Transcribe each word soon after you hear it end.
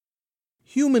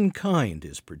Humankind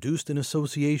is produced in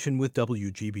association with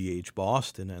WGBH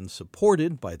Boston and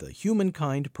supported by the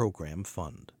Humankind Program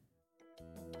Fund.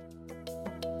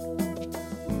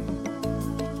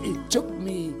 It took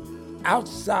me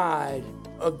outside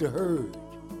of the herd.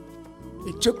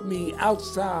 It took me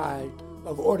outside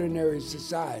of ordinary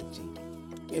society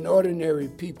and ordinary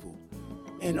people.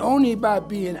 And only by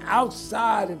being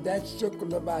outside of that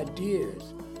circle of ideas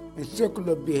and circle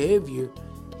of behavior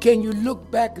can you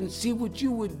look back and see what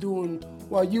you were doing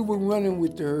while you were running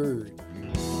with the herd.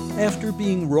 After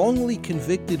being wrongly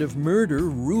convicted of murder,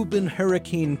 Rubin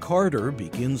Hurricane Carter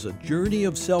begins a journey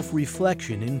of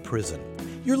self-reflection in prison.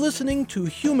 You're listening to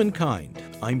Humankind.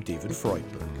 I'm David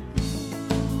Freudberg.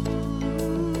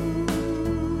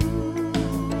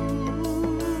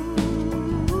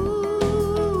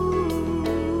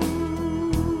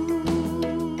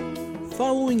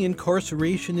 Following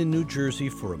incarceration in New Jersey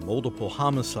for a multiple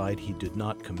homicide he did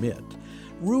not commit,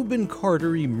 Rubin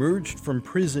Carter emerged from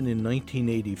prison in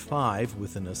 1985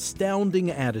 with an astounding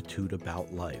attitude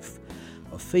about life.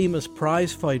 A famous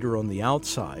prizefighter on the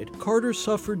outside, Carter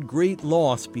suffered great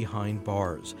loss behind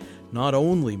bars. Not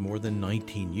only more than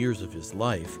 19 years of his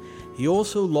life, he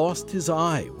also lost his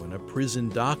eye when a prison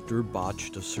doctor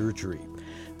botched a surgery.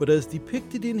 But as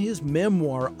depicted in his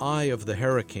memoir, Eye of the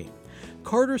Hurricane,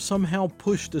 Carter somehow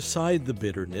pushed aside the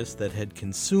bitterness that had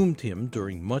consumed him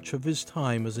during much of his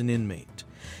time as an inmate.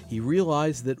 He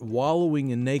realized that wallowing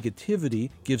in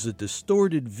negativity gives a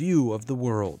distorted view of the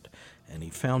world, and he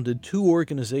founded two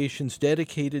organizations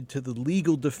dedicated to the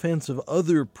legal defense of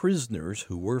other prisoners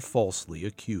who were falsely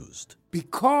accused.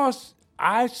 Because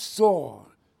I saw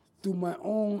through my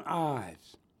own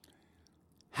eyes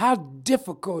how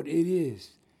difficult it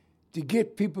is to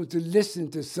get people to listen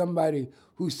to somebody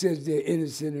who says they're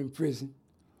innocent in prison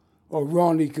or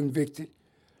wrongly convicted.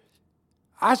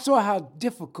 I saw how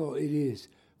difficult it is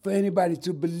for anybody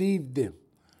to believe them.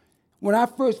 When I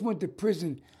first went to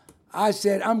prison, I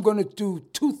said, I'm going to do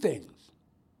two things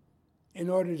in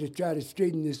order to try to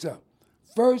straighten this up.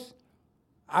 First,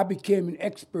 I became an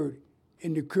expert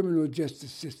in the criminal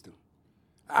justice system.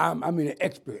 I'm an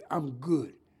expert. I'm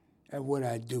good at what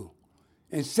I do.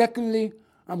 And secondly,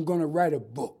 I'm going to write a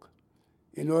book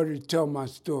in order to tell my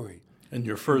story. And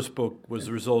your first book was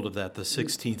the result of that, the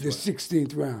 16th The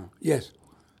 16th round, yes.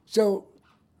 So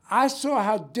I saw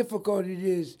how difficult it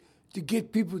is to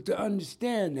get people to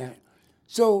understand that.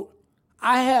 So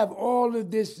I have all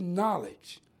of this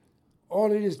knowledge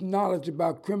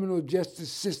about criminal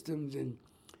justice systems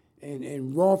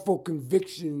and wrongful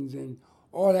convictions and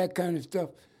all that kind of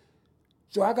stuff.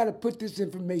 So I got to put this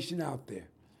information out there.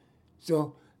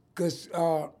 So, because,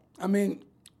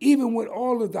 even with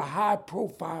all of the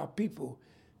high-profile people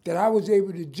that I was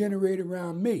able to generate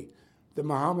around me, the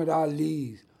Muhammad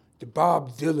Ali's, the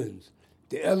Bob Dylans,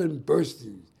 the Ellen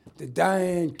Burstons, the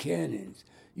Diane Cannons,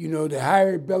 the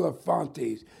Harry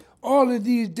Belafontes, all of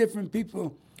these different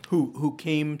people. Who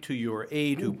came to your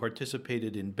aid, who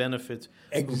participated in benefits,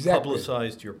 exactly. Who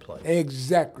publicized your plight.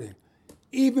 Exactly.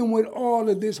 Even with all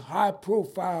of this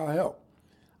high-profile help,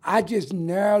 I just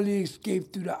narrowly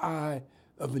escaped through the eye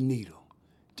of a needle.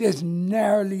 Just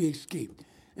narrowly escaped.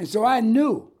 And so I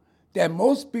knew that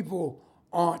most people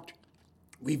aren't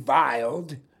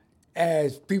reviled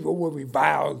as people were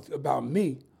reviled about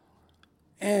me,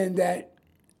 and that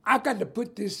I got to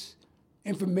put this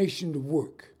information to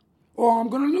work, or I'm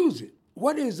going to lose it.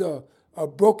 What is a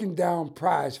broken down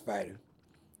prize fighter?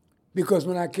 Because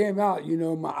when I came out,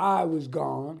 my eye was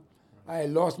gone. I had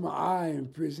lost my eye in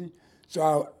prison,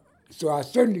 so I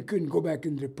certainly couldn't go back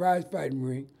into the prize fighting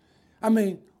ring.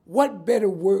 What better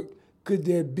work could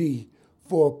there be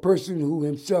for a person who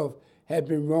himself had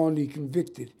been wrongly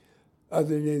convicted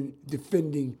other than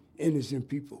defending innocent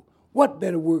people? What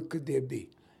better work could there be?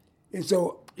 And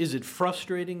so... Is it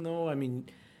frustrating, though?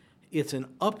 It's an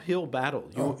uphill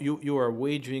battle. You are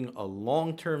waging a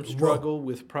long-term struggle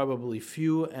with probably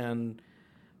few and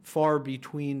far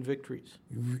between victories.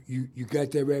 You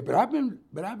got that right. But I've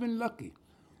been lucky.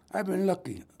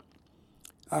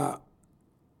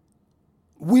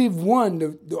 We've won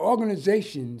the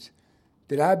organizations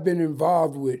that I've been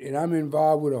involved with, and I'm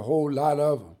involved with a whole lot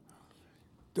of them.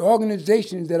 The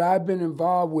organizations that I've been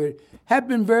involved with have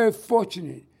been very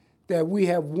fortunate that we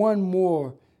have won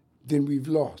more than we've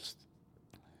lost.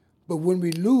 But when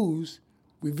we lose,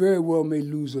 we very well may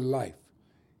lose a life.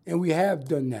 And we have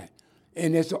done that.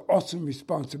 And it's an awesome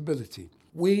responsibility.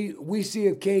 We see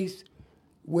a case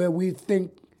where we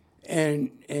think and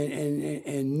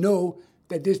know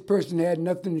that this person had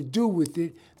nothing to do with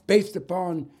it based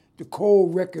upon the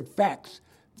cold record facts,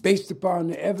 based upon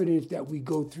the evidence that we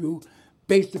go through,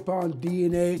 based upon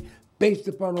DNA, based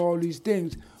upon all these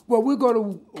things. Well, we'll go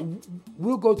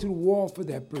to the wall for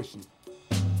that person.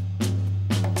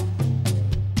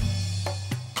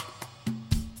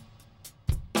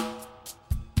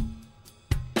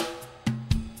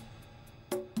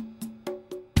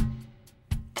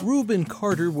 Rubin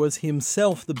Carter was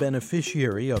himself the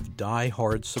beneficiary of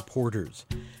die-hard supporters.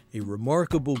 A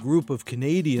remarkable group of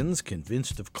Canadians,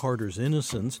 convinced of Carter's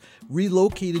innocence,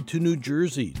 relocated to New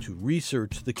Jersey to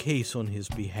research the case on his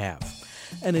behalf.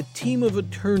 And a team of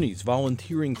attorneys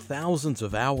volunteering thousands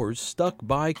of hours stuck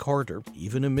by Carter,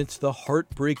 even amidst the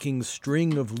heartbreaking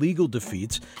string of legal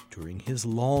defeats during his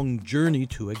long journey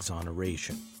to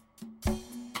exoneration.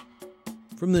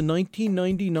 From the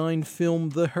 1999 film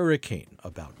The Hurricane,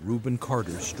 about Rubin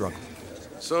Carter's struggle.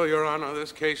 So, Your Honor,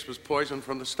 this case was poisoned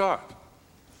from the start.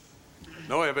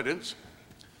 No evidence,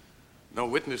 no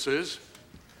witnesses,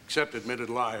 except admitted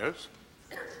liars.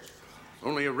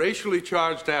 Only a racially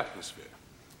charged atmosphere,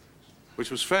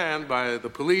 which was fanned by the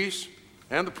police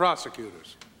and the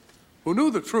prosecutors, who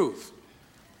knew the truth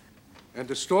and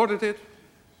distorted it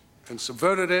and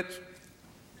subverted it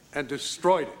and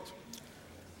destroyed it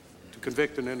to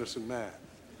convict an innocent man.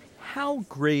 How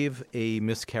grave a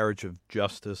miscarriage of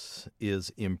justice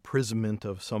is imprisonment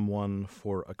of someone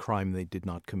for a crime they did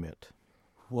not commit?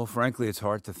 Well, frankly, it's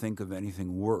hard to think of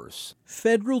anything worse.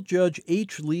 Federal Judge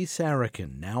H. Lee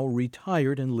Sarakin, now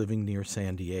retired and living near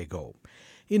San Diego.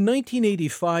 In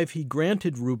 1985, he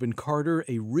granted Rubin Carter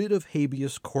a writ of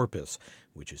habeas corpus,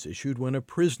 which is issued when a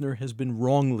prisoner has been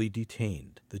wrongly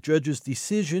detained. The judge's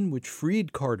decision, which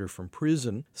freed Carter from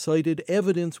prison, cited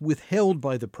evidence withheld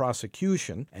by the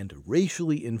prosecution and a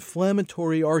racially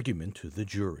inflammatory argument to the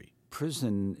jury.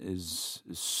 Prison is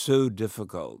so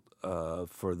difficult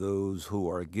for those who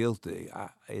are guilty.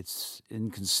 It's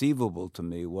inconceivable to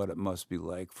me what it must be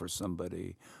like for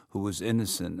somebody who is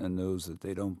innocent and knows that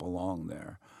they don't belong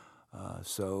there.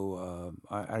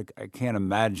 I can't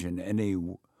imagine any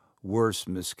worse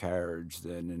miscarriage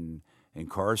than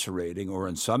incarcerating or,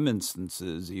 in some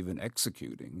instances, even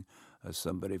executing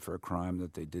somebody for a crime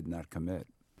that they did not commit.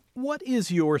 What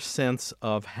is your sense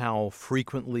of how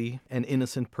frequently an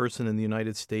innocent person in the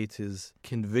United States is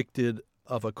convicted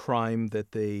of a crime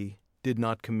that they did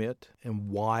not commit, and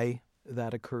why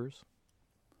that occurs?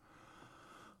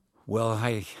 Well,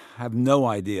 I have no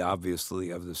idea, obviously,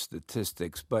 of the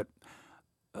statistics, but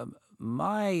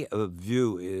my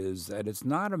view is that it's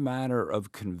not a matter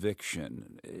of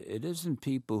conviction. It isn't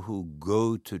people who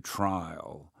go to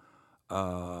trial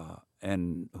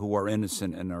and who are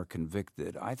innocent and are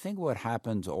convicted. I think what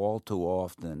happens all too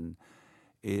often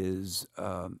is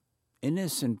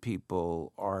innocent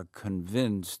people are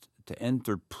convinced to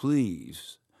enter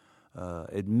pleas,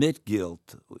 admit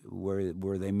guilt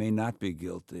where they may not be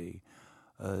guilty,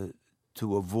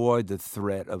 to avoid the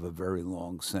threat of a very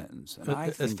long sentence. And I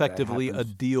think effectively a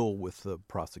deal with the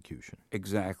prosecution.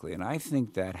 Exactly. And I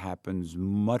think that happens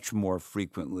much more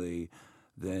frequently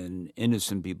than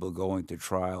innocent people going to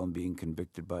trial and being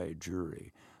convicted by a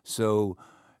jury. So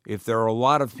if there are a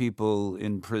lot of people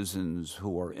in prisons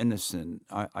who are innocent,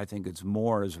 I think it's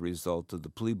more as a result of the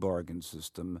plea bargain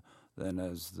system than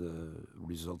as the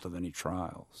result of any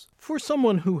trials. For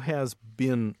someone who has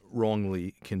been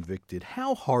wrongly convicted,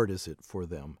 how hard is it for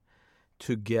them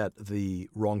to get the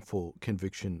wrongful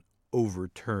conviction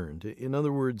overturned? In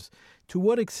other words, to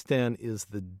what extent is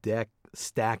the deck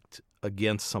stacked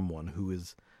against someone who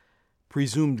is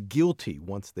presumed guilty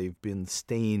once they've been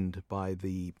stained by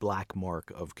the black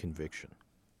mark of conviction?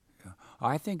 Yeah.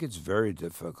 I think it's very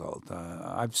difficult.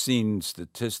 I've seen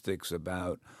statistics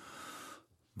about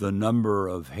the number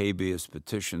of habeas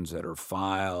petitions that are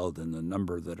filed and the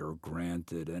number that are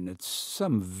granted, and it's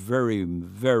some very,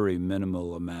 very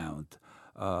minimal amount.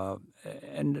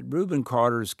 And Rubin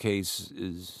Carter's case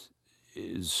is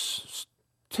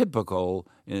typical,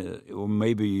 or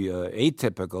maybe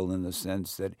atypical in the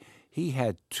sense that he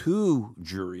had 2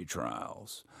 jury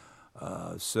trials.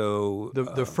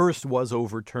 The first was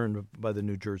overturned by the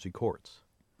New Jersey courts.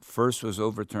 First was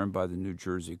overturned by the New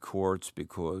Jersey courts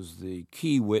because the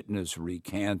key witness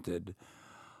recanted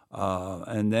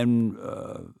and then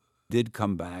did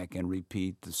come back and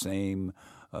repeat the same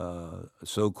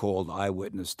so-called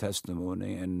eyewitness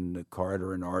testimony, and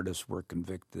Carter and Artis were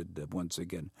convicted once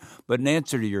again. But in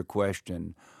answer to your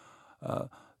question,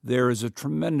 there is a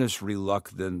tremendous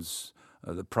reluctance.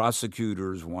 The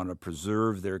prosecutors want to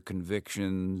preserve their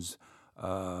convictions.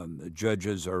 The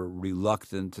judges are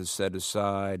reluctant to set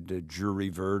aside jury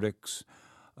verdicts.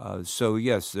 So,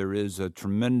 yes, there is a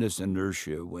tremendous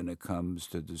inertia when it comes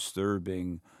to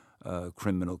disturbing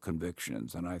criminal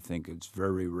convictions, and I think it's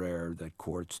very rare that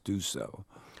courts do so.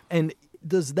 And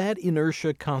Does that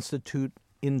inertia constitute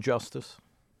injustice?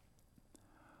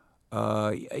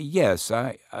 Yes,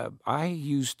 I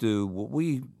used to.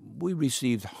 We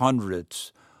received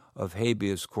hundreds of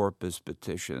habeas corpus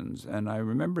petitions, and I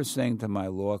remember saying to my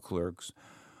law clerks,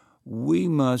 "We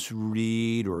must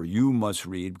read, or you must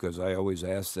read," because I always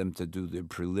ask them to do the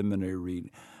preliminary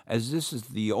read, as this is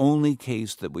the only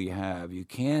case that we have. You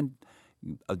can't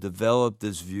develop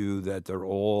this view that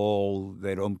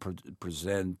they don't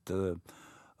present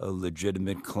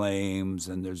legitimate claims,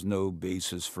 and there's no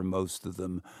basis for most of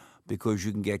them, because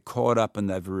you can get caught up in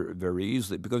that very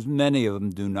easily, because many of them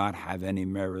do not have any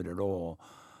merit at all.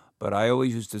 But I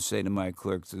always used to say to my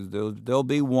clerks, there'll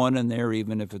be one in there,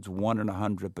 even if it's 1 in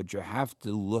 100, but you have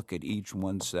to look at each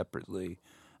one separately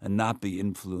and not be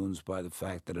influenced by the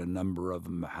fact that a number of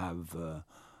them have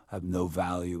no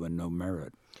value and no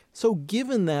merit. So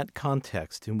given that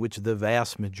context in which the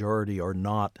vast majority are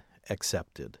not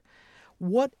accepted,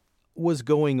 what was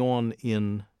going on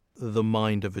in the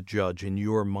mind of a judge, in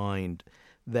your mind,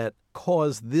 that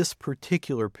caused this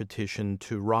particular petition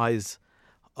to rise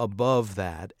above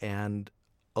that and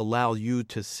allow you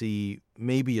to see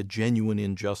maybe a genuine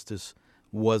injustice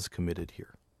was committed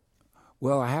here?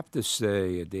 Well, I have to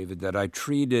say, David, that I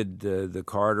treated the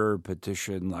Carter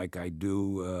petition like I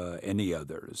do any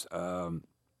others.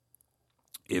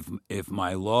 If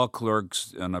my law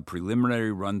clerks on a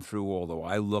preliminary run-through, although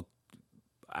I looked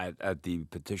at the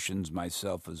petitions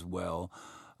myself as well,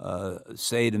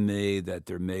 say to me that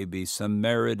there may be some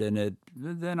merit in it,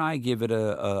 then I give it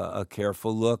a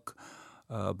careful look.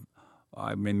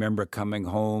 I remember coming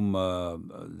home,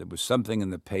 there was something in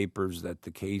the papers that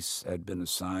the case had been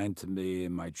assigned to me,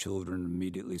 and my children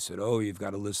immediately said, "Oh, you've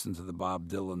got to listen to the Bob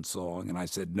Dylan song." And I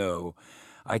said, "No,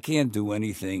 I can't do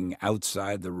anything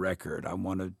outside the record. I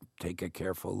want to take a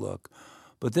careful look."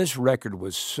 But this record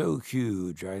was so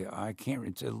huge, I can't,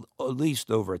 it's at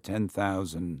least over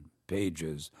 10,000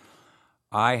 pages.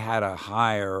 I had to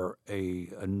hire a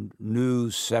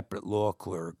new separate law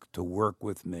clerk to work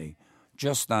with me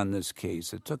just on this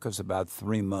case. It took us about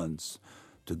 3 months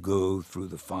to go through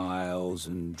the files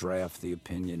and draft the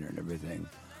opinion and everything.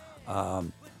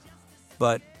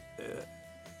 But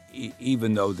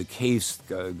even though the case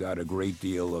got a great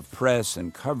deal of press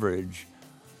and coverage,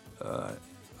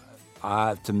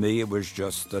 to me, it was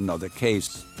just another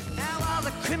case. Now all the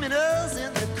criminals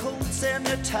in their coats and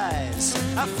their ties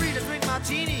are free to drink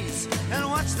martinis and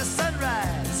watch the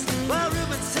sunrise, while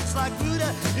Reuben sits like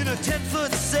Buddha in a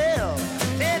 10-foot cell,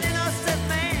 an innocent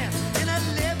man in a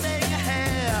living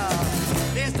hell.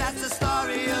 Yes, that's the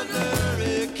story of the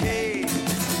hurricane,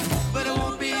 but it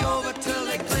won't be over till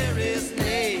they clear his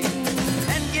name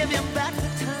and give him back the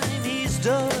time he's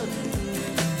done.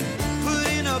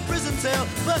 A prison cell,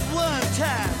 but one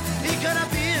time he could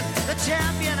have been the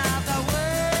champion of the world.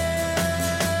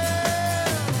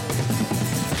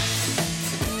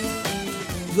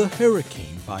 The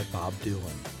Hurricane by Bob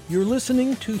Dylan. You're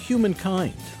listening to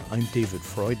Humankind. I'm David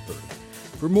Freudberg.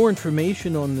 For more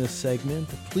information on this segment,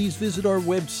 please visit our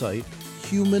website,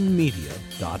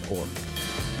 humanmedia.org.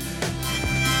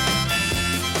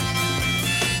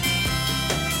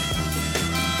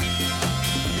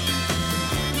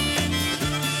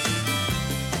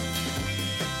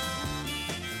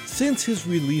 Since his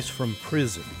release from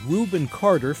prison, Reuben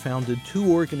Carter founded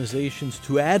 2 organizations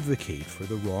to advocate for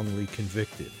the wrongly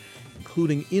convicted,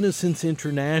 including Innocence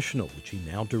International, which he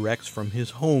now directs from his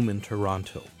home in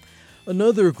Toronto.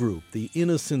 Another group, the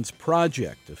Innocence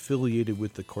Project, affiliated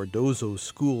with the Cardozo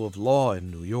School of Law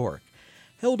in New York,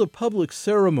 held a public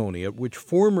ceremony at which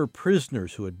former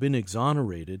prisoners who had been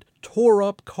exonerated tore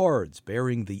up cards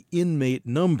bearing the inmate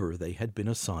number they had been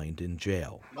assigned in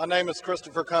jail. My name is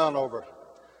Christopher Conover.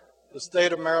 The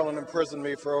state of Maryland imprisoned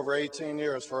me for over 18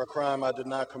 years for a crime I did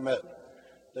not commit.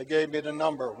 They gave me the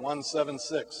number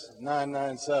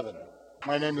 176997.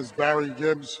 My name is Barry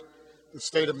Gibbs. The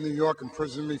state of New York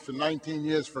imprisoned me for 19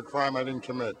 years for a crime I didn't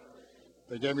commit.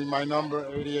 They gave me my number,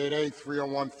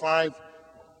 888-3015.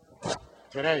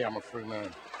 Today, I'm a free man.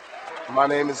 My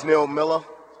name is Neil Miller.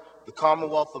 The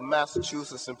Commonwealth of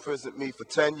Massachusetts imprisoned me for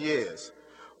 10 years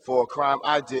for a crime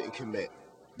I didn't commit.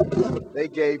 They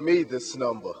gave me this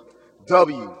number,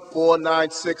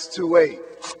 W49628.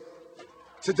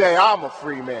 Today, I'm a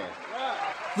free man.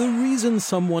 The reasons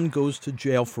someone goes to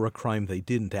jail for a crime they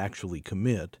didn't actually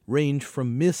commit range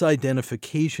from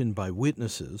misidentification by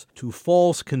witnesses to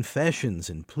false confessions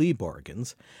in plea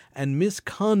bargains and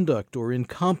misconduct or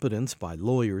incompetence by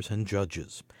lawyers and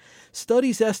judges.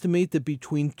 Studies estimate that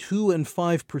between 2 and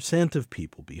 5% of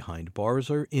people behind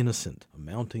bars are innocent,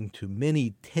 amounting to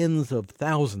many tens of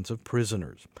thousands of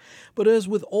prisoners. But as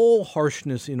with all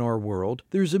harshness in our world,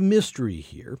 there's a mystery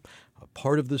here, a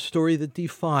part of the story that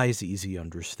defies easy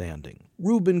understanding.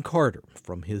 Rubin Carter,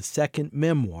 from his second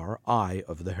memoir, Eye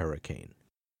of the Hurricane.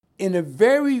 In a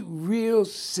very real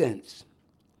sense,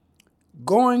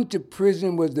 going to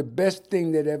prison was the best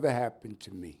thing that ever happened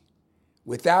to me.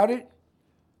 Without it,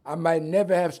 I might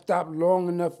never have stopped long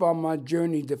enough on my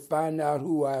journey to find out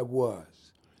who I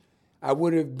was. I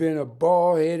would have been a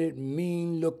bald-headed,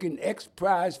 mean-looking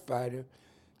ex-prize fighter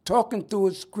talking through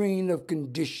a screen of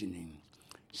conditioning,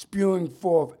 spewing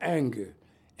forth anger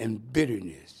and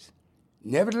bitterness.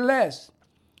 Nevertheless,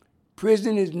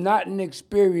 prison is not an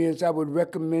experience I would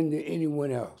recommend to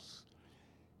anyone else.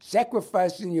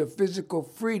 Sacrificing your physical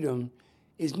freedom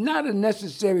is not a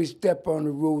necessary step on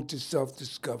the road to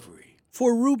self-discovery.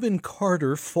 For Rubin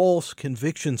Carter, false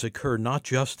convictions occur not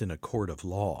just in a court of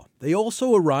law. They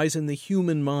also arise in the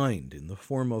human mind in the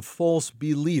form of false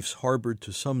beliefs harbored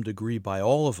to some degree by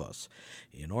all of us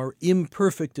in our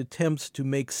imperfect attempts to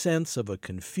make sense of a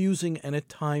confusing and at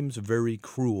times very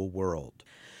cruel world.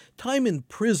 Time in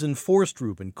prison forced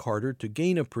Rubin Carter to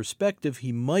gain a perspective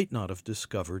he might not have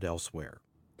discovered elsewhere.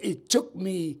 It took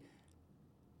me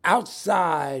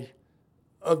outside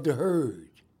of the herd.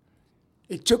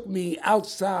 It took me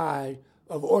outside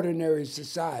of ordinary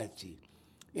society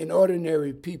and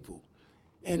ordinary people.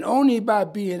 And only by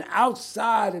being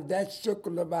outside of that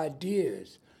circle of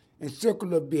ideas and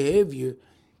circle of behavior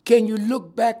can you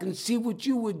look back and see what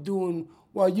you were doing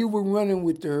while you were running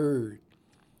with the herd.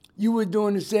 You were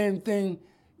doing the same thing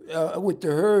with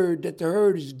the herd that the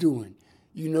herd is doing.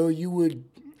 You know, you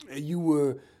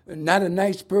were not a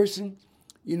nice person.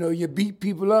 You know, you beat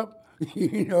people up.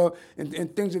 You know,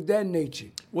 and things of that nature.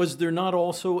 Was there not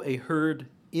also a herd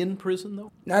in prison,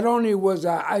 though? Not only was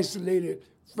I isolated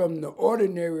from the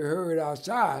ordinary herd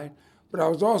outside, but I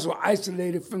was also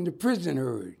isolated from the prison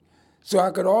herd. So I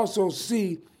could also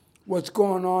see what's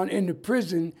going on in the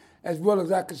prison as well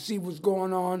as I could see what's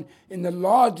going on in the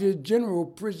larger general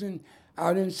prison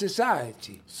out in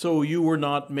society. So you were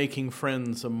not making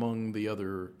friends among the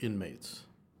other inmates?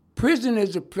 Prison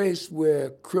is a place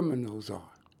where criminals are.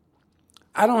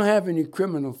 I don't have any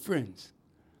criminal friends,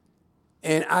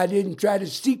 and I didn't try to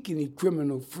seek any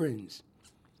criminal friends.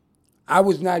 I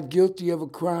was not guilty of a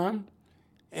crime,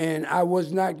 and I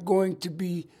was not going to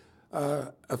be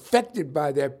affected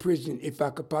by that prison if I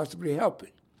could possibly help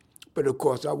it. But of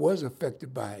course, I was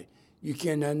affected by it. You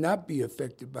cannot not be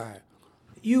affected by it.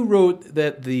 You wrote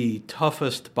that the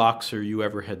toughest boxer you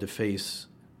ever had to face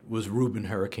was Rubin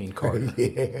Hurricane Carter.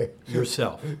 Yeah.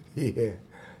 Yourself.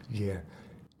 Yeah.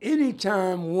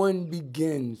 Anytime one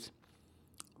begins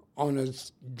on a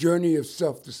journey of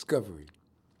self-discovery,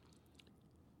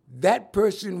 that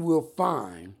person will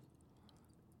find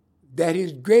that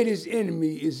his greatest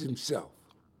enemy is himself,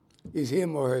 is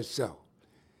him or herself.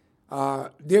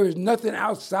 There is nothing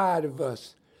outside of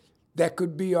us that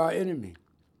could be our enemy.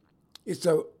 It's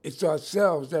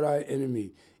ourselves that are our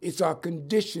enemy. It's our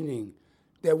conditioning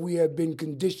that we have been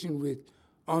conditioned with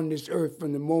on this earth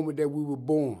from the moment that we were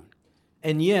born.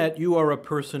 And yet, you are a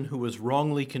person who was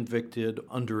wrongly convicted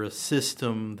under a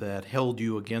system that held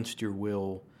you against your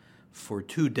will for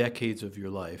 2 decades of your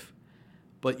life.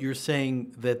 But you're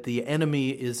saying that the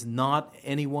enemy is not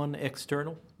anyone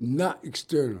external? Not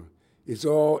external. It's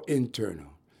all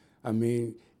internal. I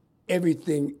mean,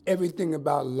 everything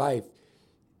about life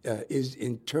is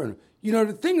internal. You know,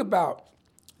 the thing about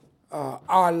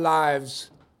our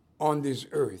lives on this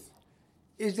earth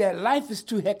is that life is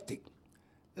too hectic.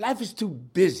 Life is too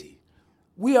busy.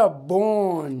 We are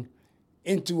born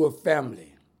into a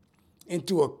family,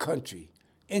 into a country,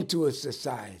 into a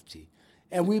society,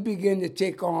 and we begin to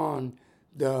take on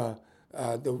the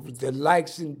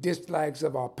likes and dislikes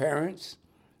of our parents,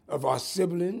 of our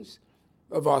siblings,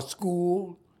 of our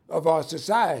school, of our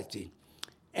society.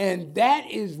 And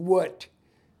that is what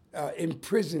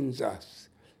imprisons us,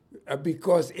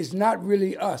 because it's not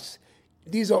really us.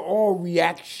 These are all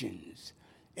reactions.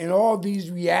 And all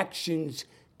these reactions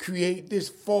create this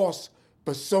false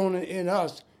persona in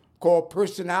us called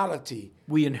personality.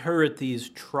 We inherit these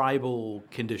tribal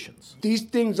conditions. These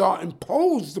things are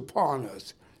imposed upon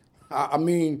us. I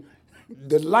mean,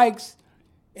 the likes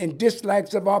and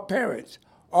dislikes of our parents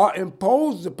are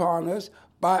imposed upon us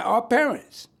by our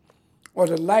parents. or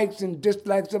the likes and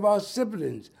dislikes of our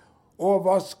siblings or of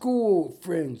our school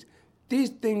friends. These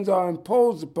things are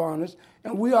imposed upon us,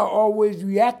 and we are always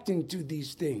reacting to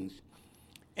these things.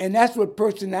 And that's what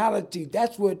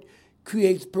that's what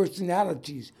creates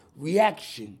personalities,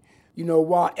 reaction.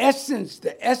 While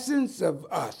the essence of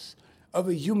us, of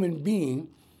a human being,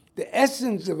 the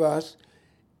essence of us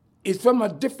is from a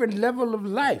different level of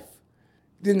life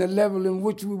than the level in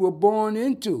which we were born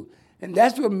into. And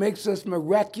that's what makes us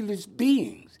miraculous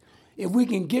beings. If we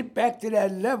can get back to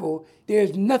that level,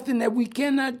 there's nothing that we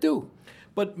cannot do.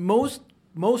 But most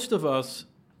of us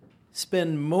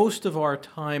spend most of our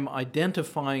time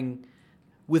identifying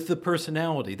with the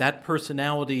personality. That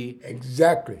personality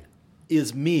exactly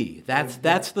is me.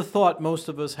 That's the thought most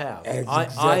of us have.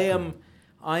 Exactly.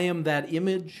 I am that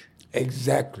image.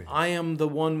 Exactly. I am the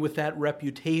one with that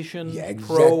reputation, exactly.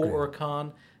 Pro or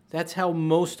con. That's how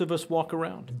most of us walk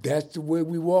around. That's the way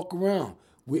we walk around.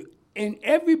 And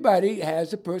everybody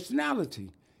has a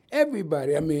personality.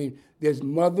 Everybody. I mean, there's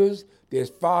mothers, there's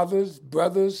fathers,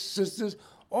 brothers, sisters.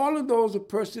 All of those are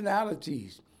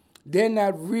personalities. They're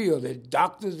not real. They're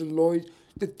doctors and lawyers.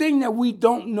 The thing that we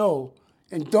don't know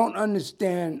and don't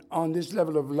understand on this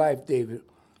level of life, David,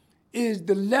 is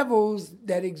the levels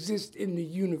that exist in the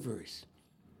universe.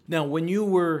 Now, when you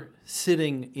were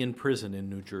sitting in prison in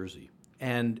New Jersey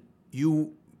and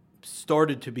you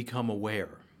started to become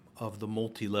aware of the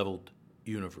multi-leveled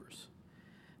universe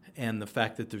and the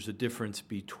fact that there's a difference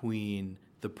between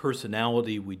the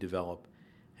personality we develop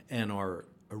and our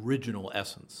original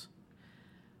essence,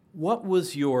 what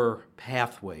was your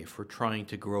pathway for trying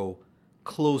to grow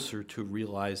closer to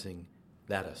realizing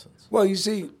that essence? Well, you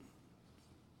see,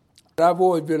 I've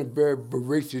always been a very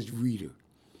voracious reader.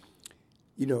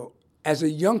 As a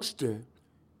youngster,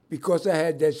 because I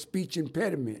had that speech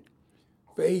impediment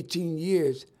for 18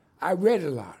 years, I read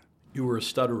a lot. You were a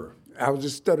stutterer. I was a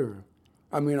stutterer.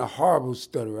 I mean, a horrible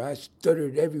stutterer. I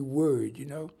stuttered every word,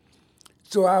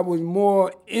 So I was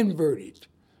more inverted.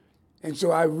 And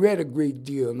so I read a great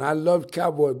deal, and I loved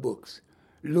cowboy books.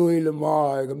 Louis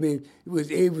L'Amour, he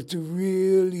was able to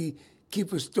really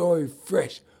keep a story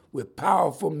fresh with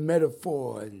powerful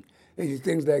metaphor and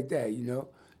things like that,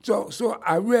 So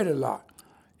I read a lot.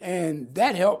 And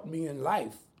that helped me in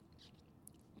life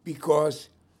because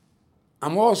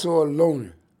I'm also a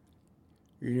loner,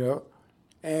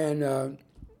 And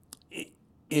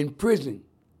in prison,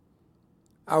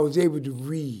 I was able to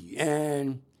read.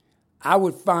 And I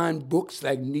would find books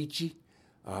like Nietzsche,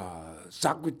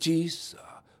 Socrates,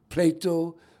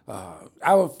 Plato.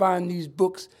 I would find these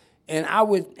books, and I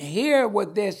would hear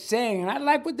what they're saying, and I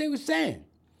liked what they were saying.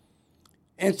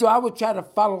 And so I would try to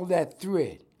follow that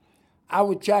thread. I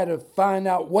would try to find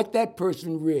out what that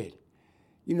person read,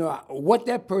 what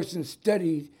that person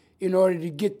studied in order to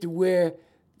get to where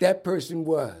that person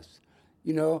was,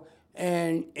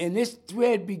 And this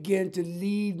thread began to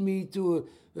lead me to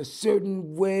a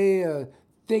certain way,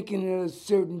 thinking in a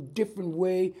certain different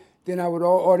way than I would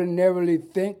ordinarily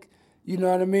think. You know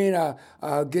what I mean? I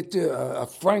get to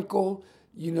Frankl,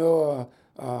 a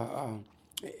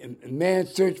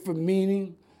man's search for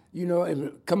meaning,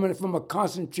 and coming from a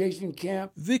concentration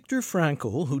camp. Viktor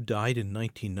Frankl, who died in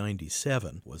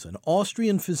 1997, was an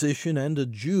Austrian physician and a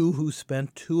Jew who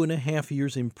spent 2.5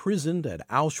 years imprisoned at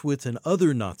Auschwitz and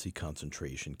other Nazi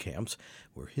concentration camps,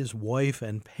 where his wife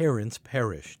and parents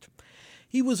perished.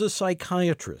 He was a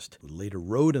psychiatrist who later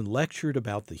wrote and lectured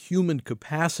about the human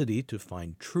capacity to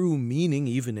find true meaning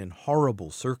even in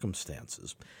horrible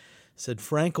circumstances. Said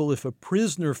Frankl, if a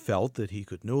prisoner felt that he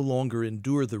could no longer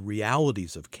endure the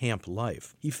realities of camp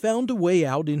life, he found a way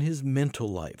out in his mental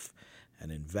life,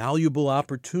 an invaluable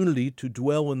opportunity to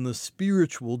dwell in the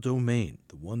spiritual domain,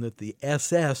 the one that the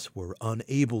SS were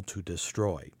unable to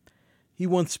destroy. He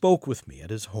once spoke with me at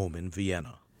his home in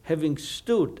Vienna. Having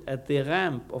stood at the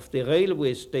ramp of the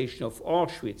railway station of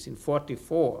Auschwitz in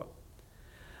 1944,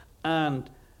 and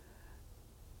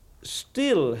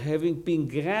still having been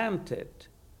granted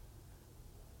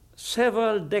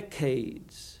several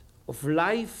decades of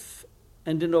life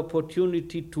and an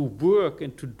opportunity to work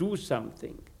and to do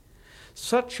something,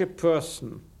 such a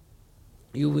person,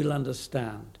 you will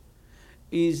understand,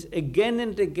 is again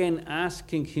and again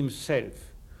asking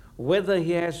himself whether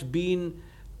he has been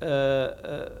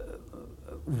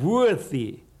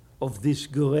worthy of this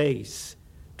grace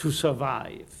to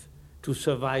survive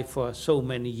for so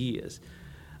many years.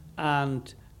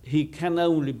 And he can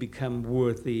only become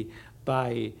worthy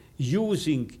by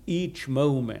using each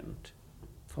moment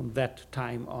from that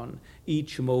time on,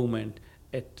 each moment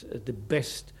at the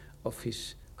best of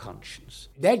his conscience.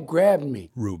 That grabbed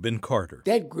me. Rubin Carter.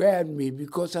 That grabbed me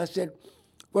because I said,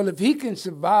 Well, if he can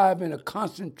survive in a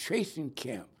concentration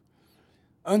camp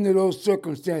under those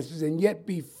circumstances and yet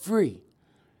be free,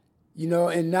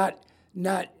 and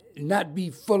not be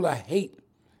full of hate,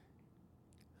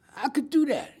 I could do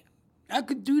that. I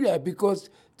could do that because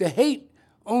the hate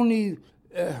only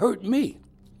hurt me,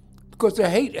 because the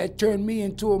hate had turned me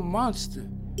into a monster.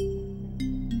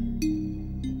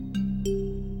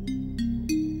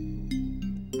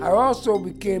 I also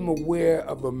became aware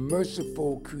of a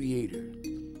merciful creator.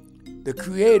 The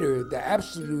creator, the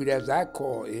absolute as I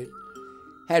call it,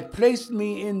 had placed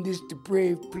me in this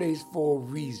depraved place for a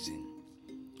reason.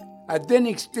 I then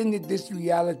extended this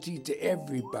reality to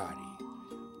everybody,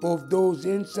 both those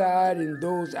inside and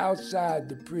those outside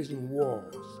the prison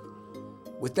walls.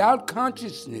 Without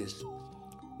consciousness,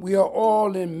 we are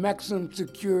all in maximum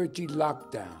security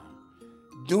lockdown,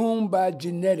 doomed by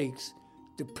genetics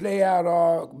to play out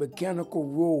our mechanical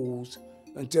roles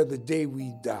until the day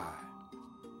we die.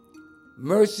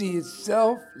 Mercy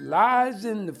itself lies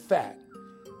in the fact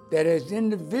that as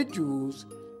individuals,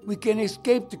 we can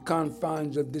escape the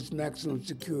confines of this maximum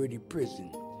security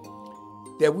prison,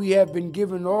 that we have been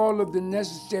given all of the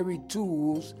necessary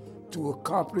tools to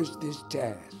accomplish this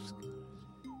task.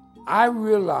 I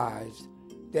realized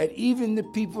that even the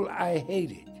people I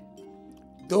hated,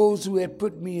 those who had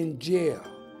put me in jail,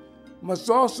 must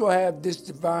also have this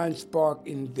divine spark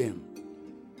in them.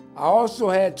 I also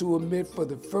had to admit for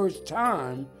the first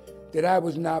time that I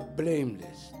was not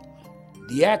blameless.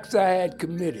 The acts I had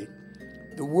committed,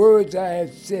 the words I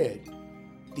had said,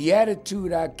 the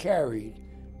attitude I carried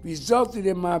resulted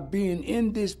in my being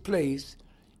in this place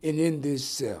and in this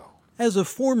cell. As a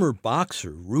former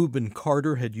boxer, Rubin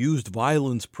Carter had used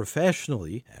violence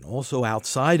professionally and also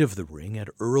outside of the ring at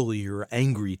earlier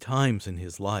angry times in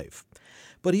his life.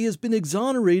 But he has been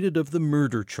exonerated of the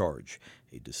murder charge,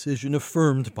 a decision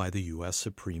affirmed by the U.S.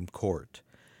 Supreme Court.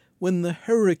 When the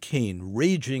hurricane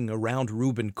raging around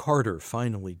Rubin Carter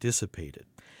finally dissipated,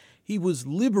 he was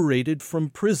liberated from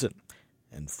prison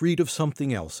and freed of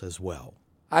something else as well.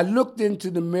 I looked into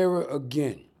the mirror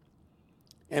again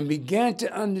and began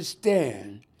to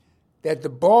understand that the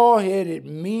bald-headed,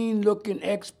 mean-looking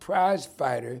ex-prize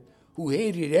fighter who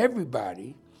hated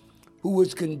everybody, who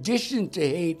was conditioned to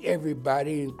hate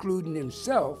everybody, including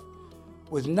himself,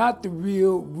 was not the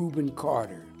real Rubin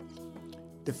Carter.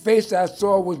 The face I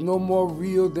saw was no more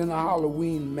real than a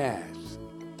Halloween mask.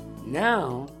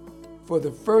 Now, for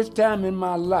the first time in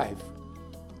my life,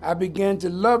 I began to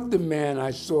love the man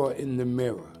I saw in the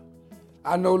mirror.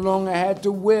 I no longer had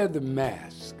to wear the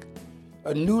mask.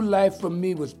 A new life for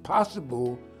me was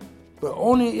possible, but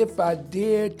only if I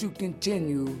dared to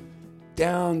continue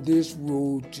down this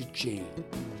road to change.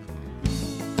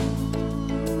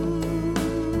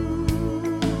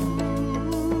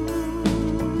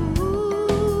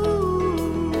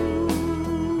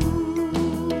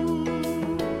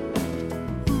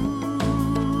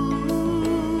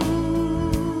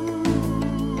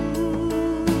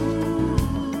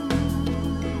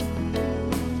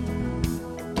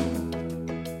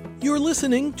 You're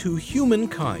listening to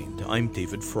Humankind. I'm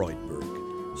David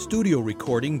Freudberg. Studio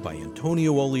recording by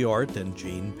Antonio Oliart and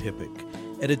Jane Pippick.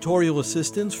 Editorial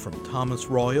assistance from Thomas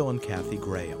Royal and Kathy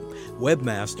Graham.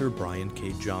 Webmaster Brian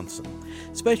K. Johnson.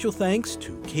 Special thanks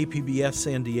to KPBS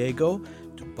San Diego,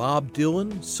 to Bob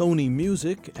Dylan, Sony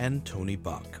Music, and Tony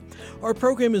Buck. Our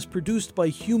program is produced by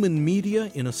Human Media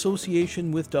in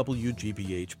association with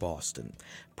WGBH Boston.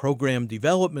 Program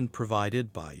development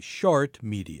provided by Shart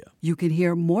Media. You can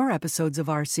hear more episodes of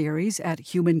our series at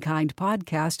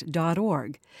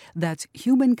humankindpodcast.org. That's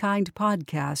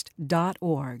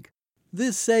humankindpodcast.org.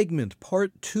 This segment,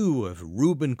 part 2 of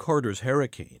Rubin Carter's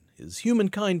Hurricane, is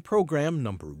Humankind Program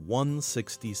number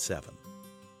 167.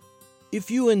 If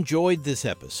you enjoyed this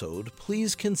episode,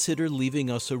 please consider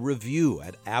leaving us a review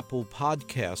at Apple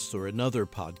Podcasts or another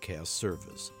podcast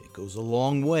service. It goes a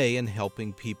long way in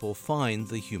helping people find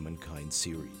the Humankind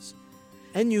series.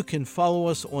 And you can follow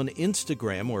us on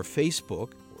Instagram or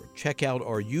Facebook, or check out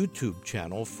our YouTube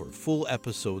channel for full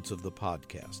episodes of the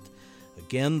podcast.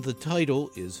 Again, the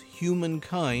title is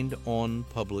Humankind on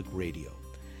Public Radio.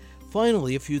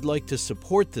 Finally, if you'd like to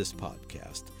support this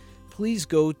podcast, please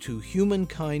go to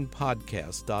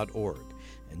humankindpodcast.org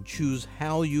and choose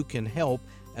how you can help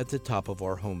at the top of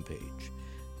our homepage.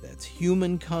 That's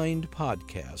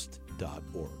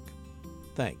humankindpodcast.org.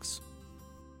 Thanks.